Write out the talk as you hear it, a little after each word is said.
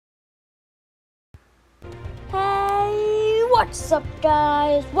Hey, what's up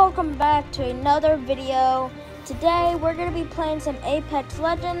guys? Welcome back to another video. Today we're going to be playing some Apex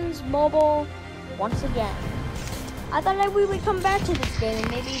Legends Mobile once again. I thought that we would come back to this game and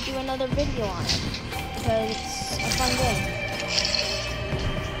maybe do another video on it because it's a fun game.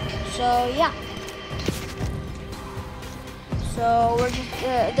 So yeah. So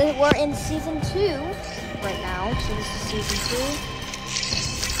we're in season 2 right now. So this is season 2.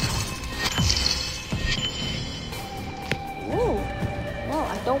 Ooh, no,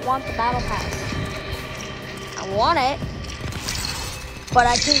 I don't want the battle pass. I want it, but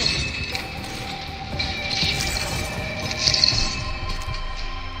I can't.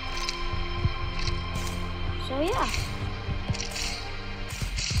 So yeah.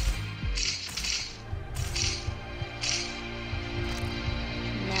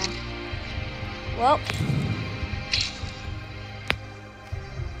 Nah. Well.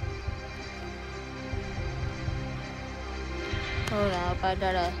 Hold up, I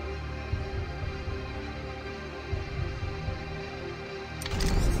gotta...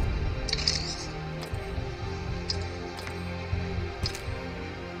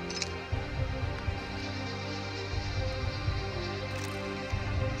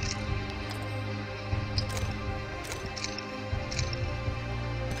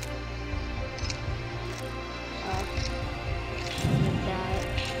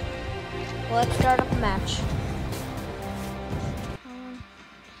 Let's start up a match.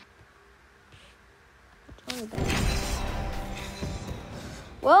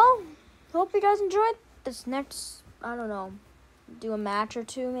 Well, hope you guys enjoyed this next, I don't know, do a match or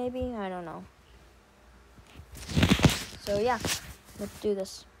two maybe, I don't know. So yeah, let's do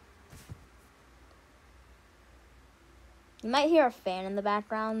this. You might hear a fan in the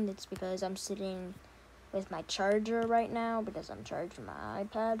background. It's because I'm sitting with my charger right now because I'm charging my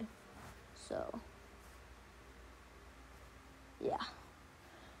iPad. So, yeah.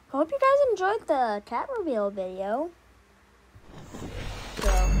 Hope you guys enjoyed the cat reveal video. So,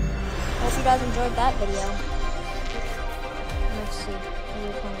 hope you guys enjoyed that video. Let's see.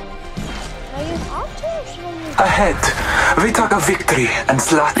 Should I use Octo or should I use... Ahead, we talk of victory and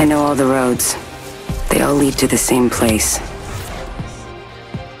slaughter. I know all the roads. They all lead to the same place.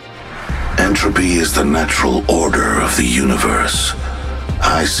 Entropy is the natural order of the universe.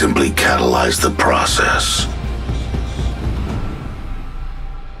 I simply catalyze the process.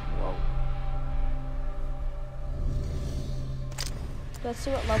 Let's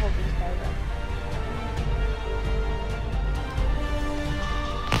see what level these guys are.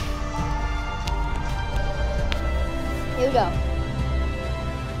 Here we go.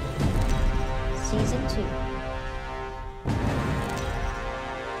 Season 2.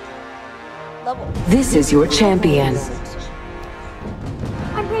 Level. This is your champion.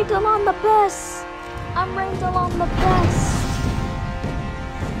 I'm ranked along the best. I'm ranked along the best.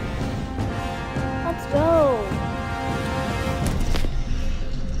 Let's go.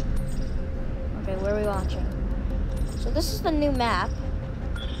 Okay, where are we launching? So this is the new map.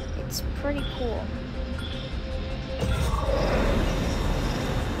 It's pretty cool.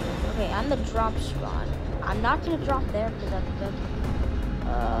 Okay, I'm the drop spawn. I'm not gonna drop there because that's good.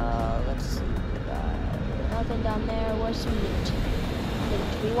 Let's see. Nothing down there. Where's some loot?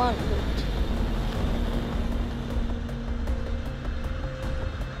 Loot. We want loot.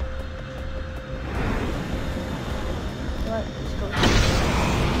 Let's go.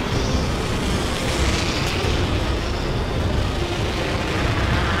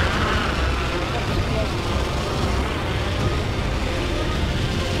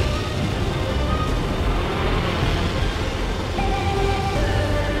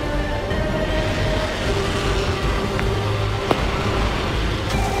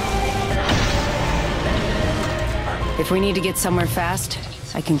 If we need to get somewhere fast,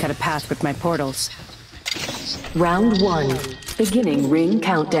 I can cut a path with my portals. Round 1. Beginning ring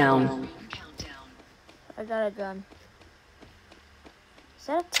countdown. I got a gun. Is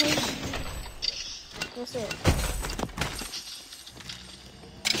that a tank? Yes, it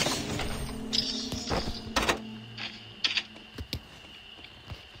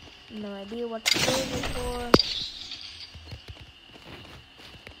is. No idea what to do for.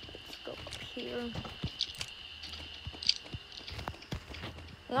 Let's go up here.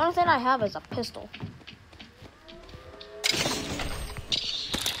 The only thing I have is a pistol.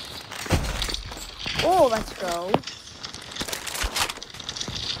 Oh, let's go.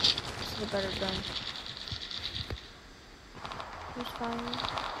 This is a better gun. Who's firing?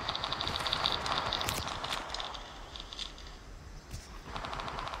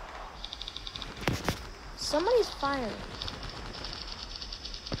 Somebody's firing.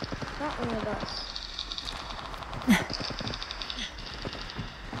 Not one of us.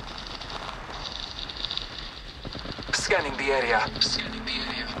 the area. Let's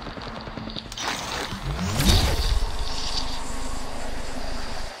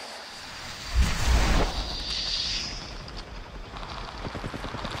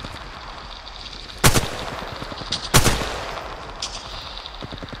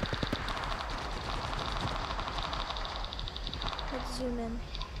zoom in.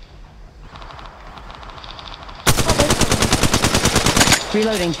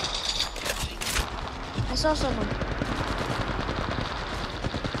 Reloading. I saw someone.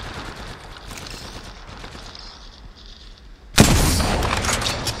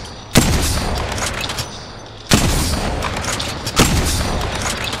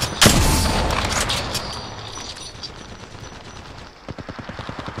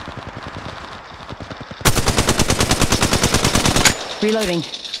 Reloading.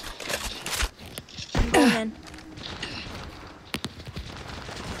 I'm going in.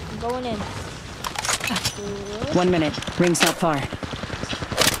 I'm going in. 1 minute. Ring's not far.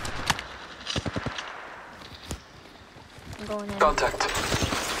 I'm going in. Contact.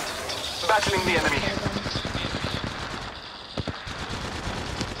 Battling the enemy.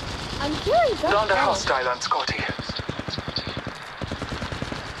 I'm hearing gunshots. Down the hostile on Scotty.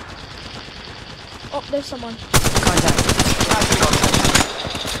 Oh, there's someone. Contact. Passing contact.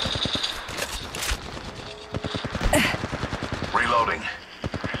 Reloading.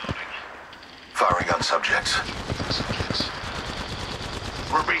 Firing on subjects.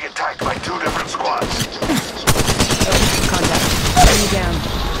 We're being attacked by 2 different squads. Contact. Enemy down.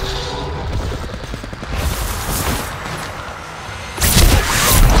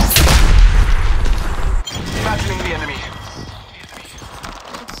 Battling the enemy.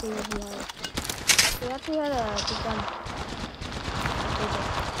 Let's see what he had. He actually had a good gun.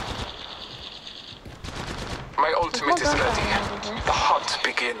 My ultimate is ready. The hunt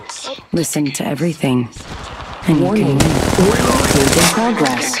begins. Listen to everything. And you can win. Upgrade in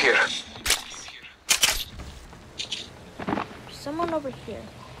progress. Get here. Someone over here.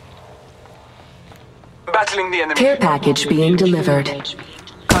 Battling the enemy. Care package being delivered.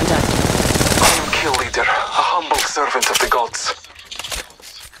 Contact. I am Kill Leader, a humble servant of the gods.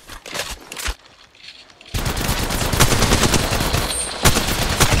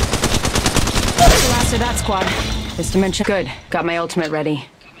 Last of that squad. This dimension. Good. Got my ultimate ready.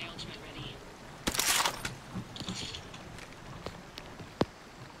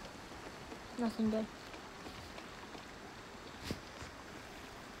 Nothing good.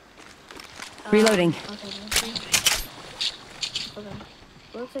 Reloading. Okay, let's see. Okay.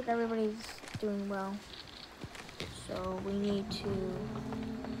 Looks like everybody's doing well. So we need to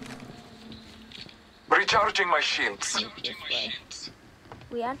Recharging my shields. go this way.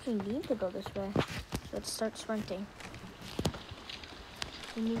 We actually need to go this way. Let's start sprinting.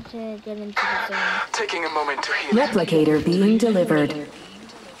 We need to get into the zone. Taking a moment to heal. Replicator being delivered.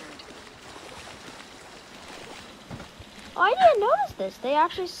 Oh, I didn't notice this. They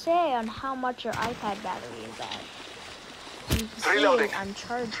actually say on how much your iPad battery is at. You can see Reloading. it on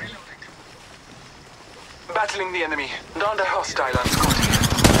charging. Battling the enemy. Down the hostile on Scotty.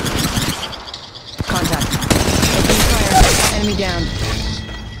 Contact. Opening fire. Enemy down.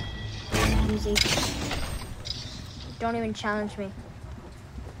 Easy. Don't even challenge me.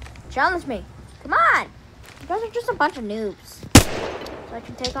 Challenge me. Come on. You guys are just a bunch of noobs. So I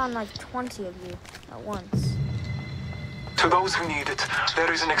can take on like 20 of you at once. To those who need it,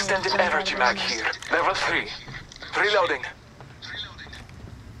 there is an extended energy mag here. Level 3. Reloading.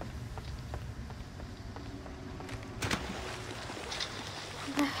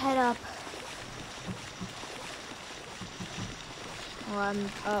 Head up. Oh, I'm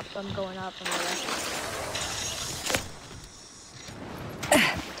up. I'm going up. I'm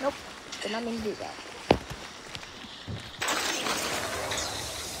Nope. Did not mean to do that.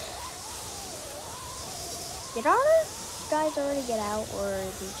 Did all the guys already get out, or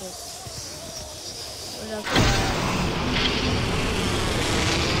is he just...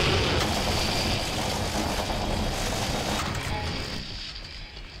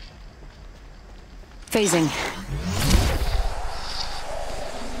 Phasing.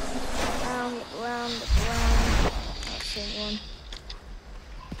 Round. Same one.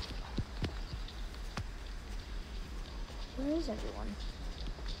 Where is everyone?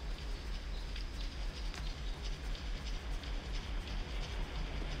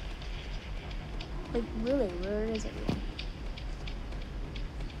 Like, really, where is everyone?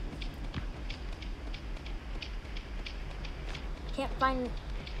 Can't find...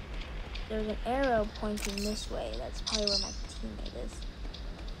 There's an arrow pointing this way. That's probably where my teammate is.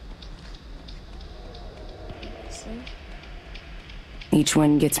 See? Each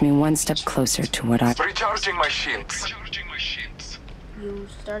one gets me one step closer to what I... Recharging my shields. You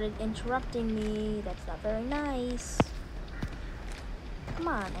started interrupting me. That's not very nice. Come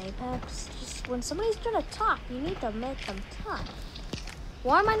on, Apex. Just when somebody's trying to talk, you need to make them talk.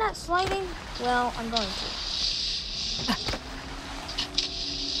 Why am I not sliding? Well, I'm going to.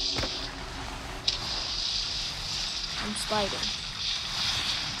 I'm sliding.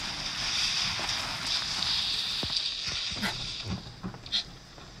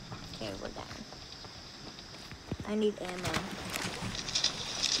 Okay, we're down. I need ammo.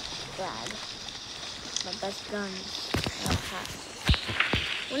 God. My best guns.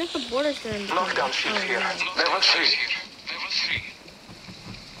 When is the border turn? Knockdown shield here. Level 3.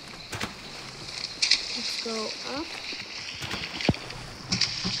 Let's go up.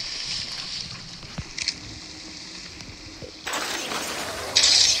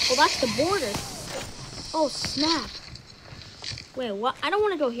 Oh, that's the border. Oh, snap. Wait, what? I don't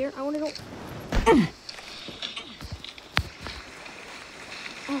want to go here. I want to go...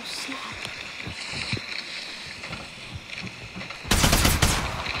 Oh, snap.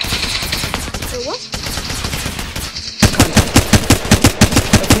 Wait, what? Contact.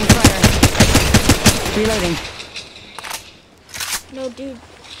 Opening fire. Reloading. No, dude.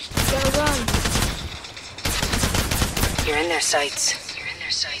 You gotta run. You're in their sights.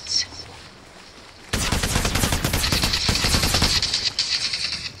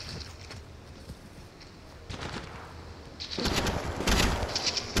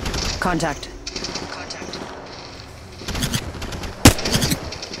 Contact.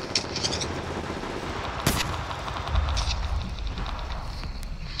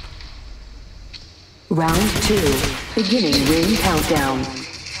 Round 2. Beginning ring countdown.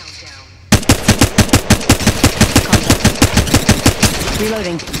 Contact.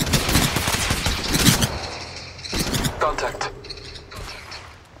 Reloading. Contact.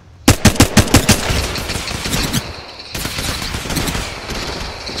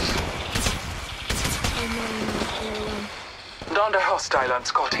 Down the hostile on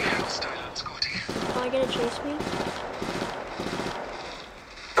Scotty. Oh, I gotta chase me?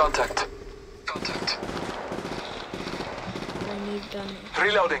 Contact. I need gun.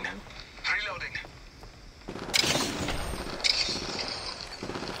 Reloading.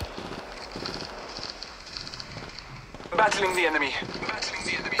 Battling the enemy.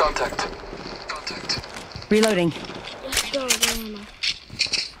 Contact. Reloading. Let's go, ammo.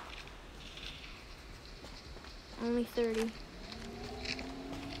 Only 30.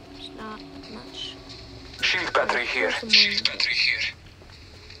 It's not much. Shield battery here. Did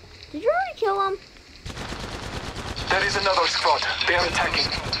you already kill him? There is another squad. They are attacking.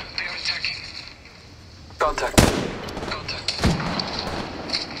 Contact.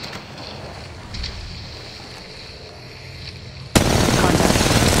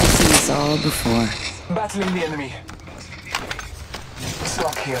 I've seen this all before. Battling the enemy.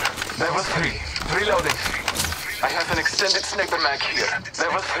 Slug here. Level 3. Reloading. I have an extended sniper mag here.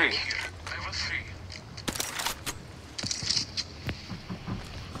 Level 3.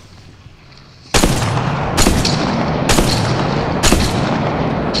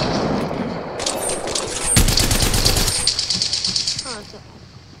 Oh, it's up.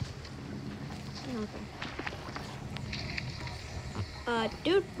 Okay.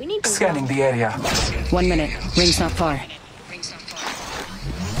 Dude, we need to Scanning the area. 1 minute. Ring's not far.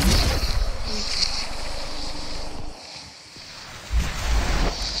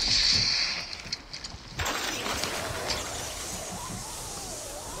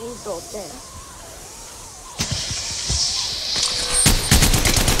 go there.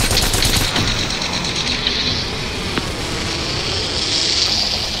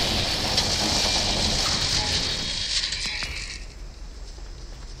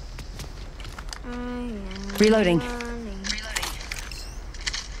 Reloading.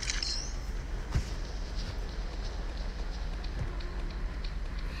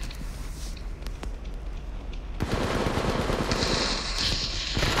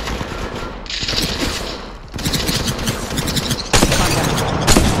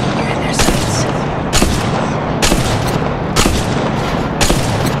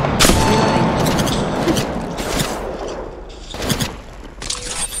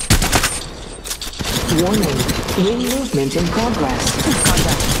 Warning. Ring movement in progress.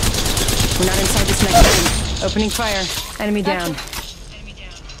 Contact. We're not inside this next ring. Opening fire. Enemy down.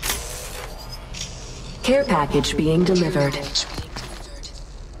 Care package being delivered.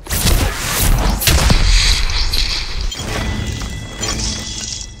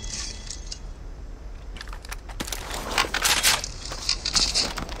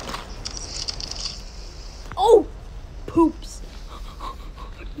 Oh! Poops.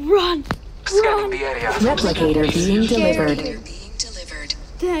 Run! Scanning the area. Replicator being delivered.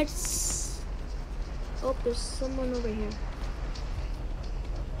 That's... Oh, there's someone over here.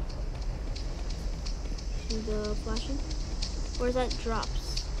 See the flashing? Or is that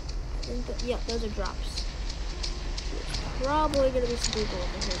drops? Yeah, those are drops. There's probably gonna be some people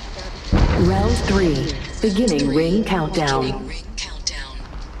over here. Round 3. Beginning ring countdown.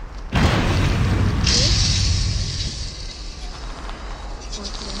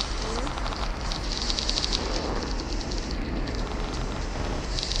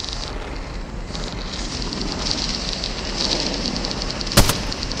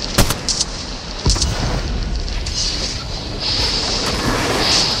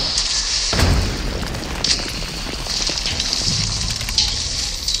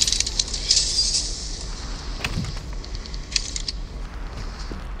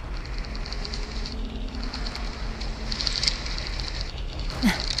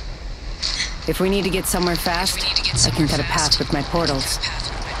 If we need to get somewhere fast, I can cut a path with my portals.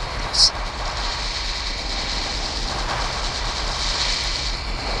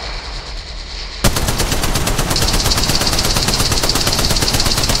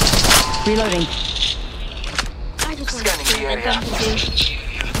 Reloading. I just want Scanning to the see area.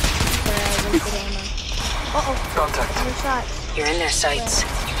 Uh-oh. Contact. New shot. You're in their sights.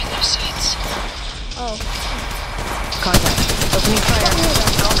 Oh. Contact. Opening fire.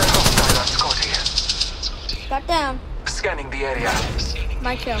 Found a hostile on Scotty. Got down. Scanning the area.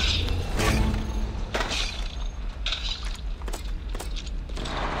 My kill.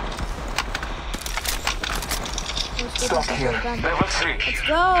 Let's get Stop this here. thing done. Level 3. Let's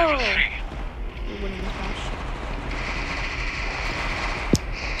go! We're winning this match.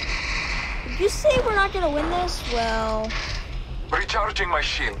 Did you say we're not gonna win this? Well, Recharging my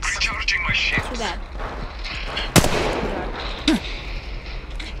shields. too bad.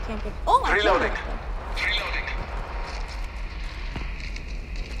 Can't get. Oh, I killed Reloading. it.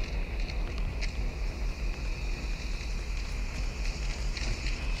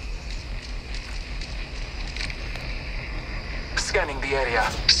 Scanning the area.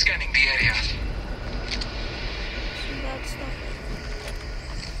 See that stuff.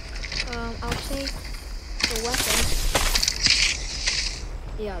 I'll take the weapon.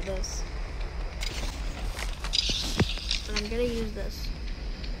 Yeah, this. And I'm gonna use this.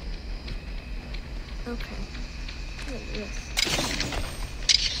 Okay. What is this?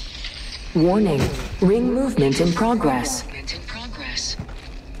 Warning. Ring movement in progress.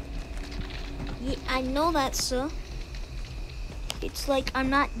 Yeah, I know that, sir. It's like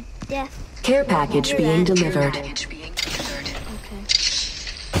I'm not deaf. Care package Hear being that? delivered. Okay.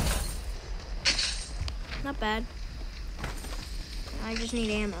 Not bad. I just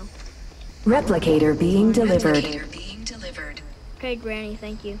need ammo. Replicator being delivered. Okay, Granny,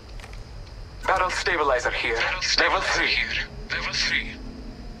 thank you. Barrel stabilizer here. Level 3.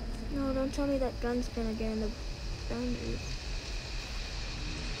 No, don't tell me that gun's gonna get in the boundaries.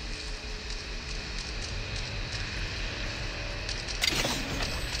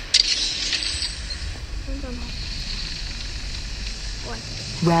 What?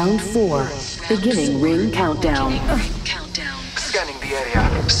 Round 4. Beginning ring countdown. Scanning the area.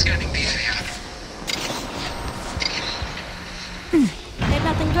 Did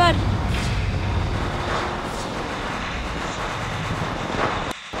nothing good.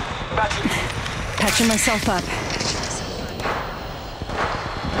 Battery. Patching myself up.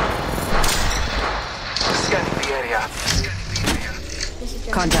 Scanning the area. This is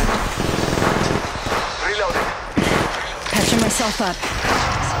just Contact. Reloading. Patching myself up.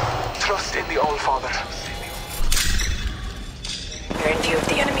 Trust in the All-Father. You're in view of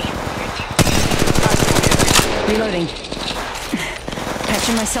the enemy. Reloading.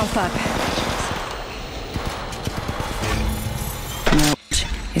 Patching myself up. Knowledge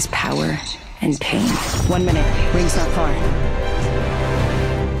is power and pain. 1 minute. Ring's not far. I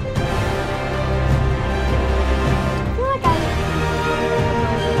feel like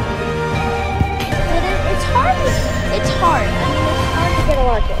it's hard. It's hard. I mean, it's hard to get a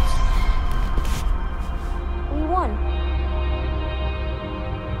lot of kills. We won.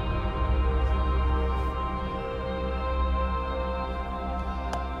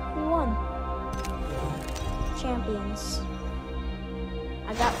 We won. Champions. I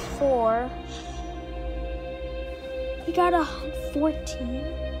got 4. He got 14.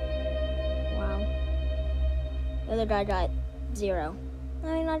 Wow. The other guy got 0. I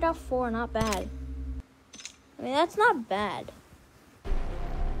mean, I got 4, not bad. I mean, that's not bad.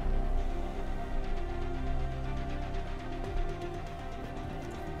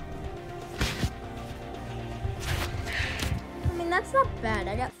 I mean, that's not bad.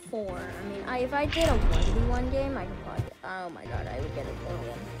 I got 4. I mean, if I did a 1v1 game, I could probably get Oh my god, I would get a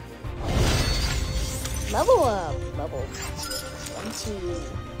million. Level up! Level 20.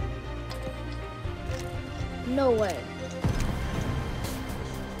 No way.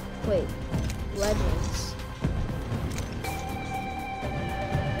 Wait, legends.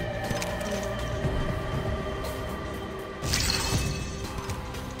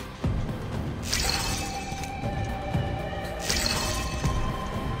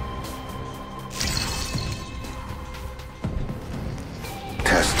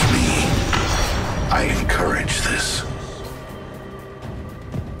 Test me. I encourage this.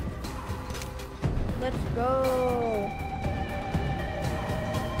 Let's go.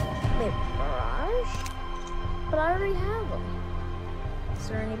 Wait, Barrage? But I already have them. Is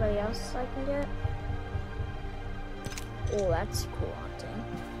there anybody else I can get? Oh, that's cool hunting.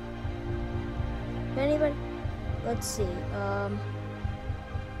 Anybody? Let's see.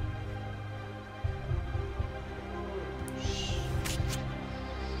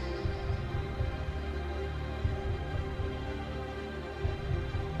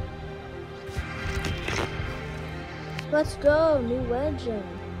 Let's go, new legend.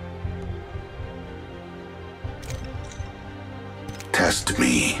 Test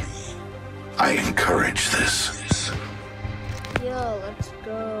me. I encourage this. Yo, let's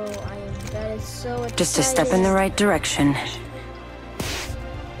go. That is so exciting. Just a step in the right direction. What's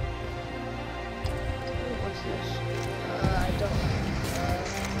this? I don't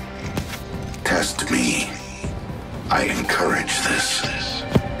know. Test me. I encourage this.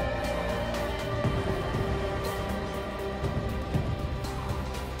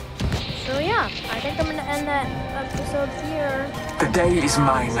 So yeah, I think I'm gonna end that episode here. The day is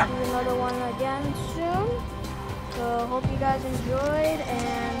mine. We'll do another one again soon. So hope you guys enjoyed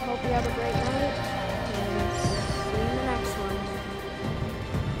and hope you have a great night. And see you in the next one.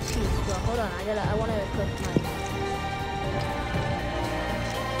 Peace. Well, hold on. I want to click my.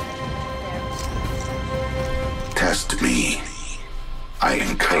 There. Test me. I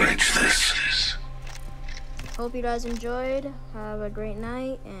encourage this. Hope you guys enjoyed. Have a great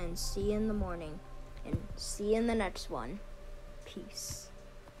night and see you in the morning. And see you in the next one. Peace.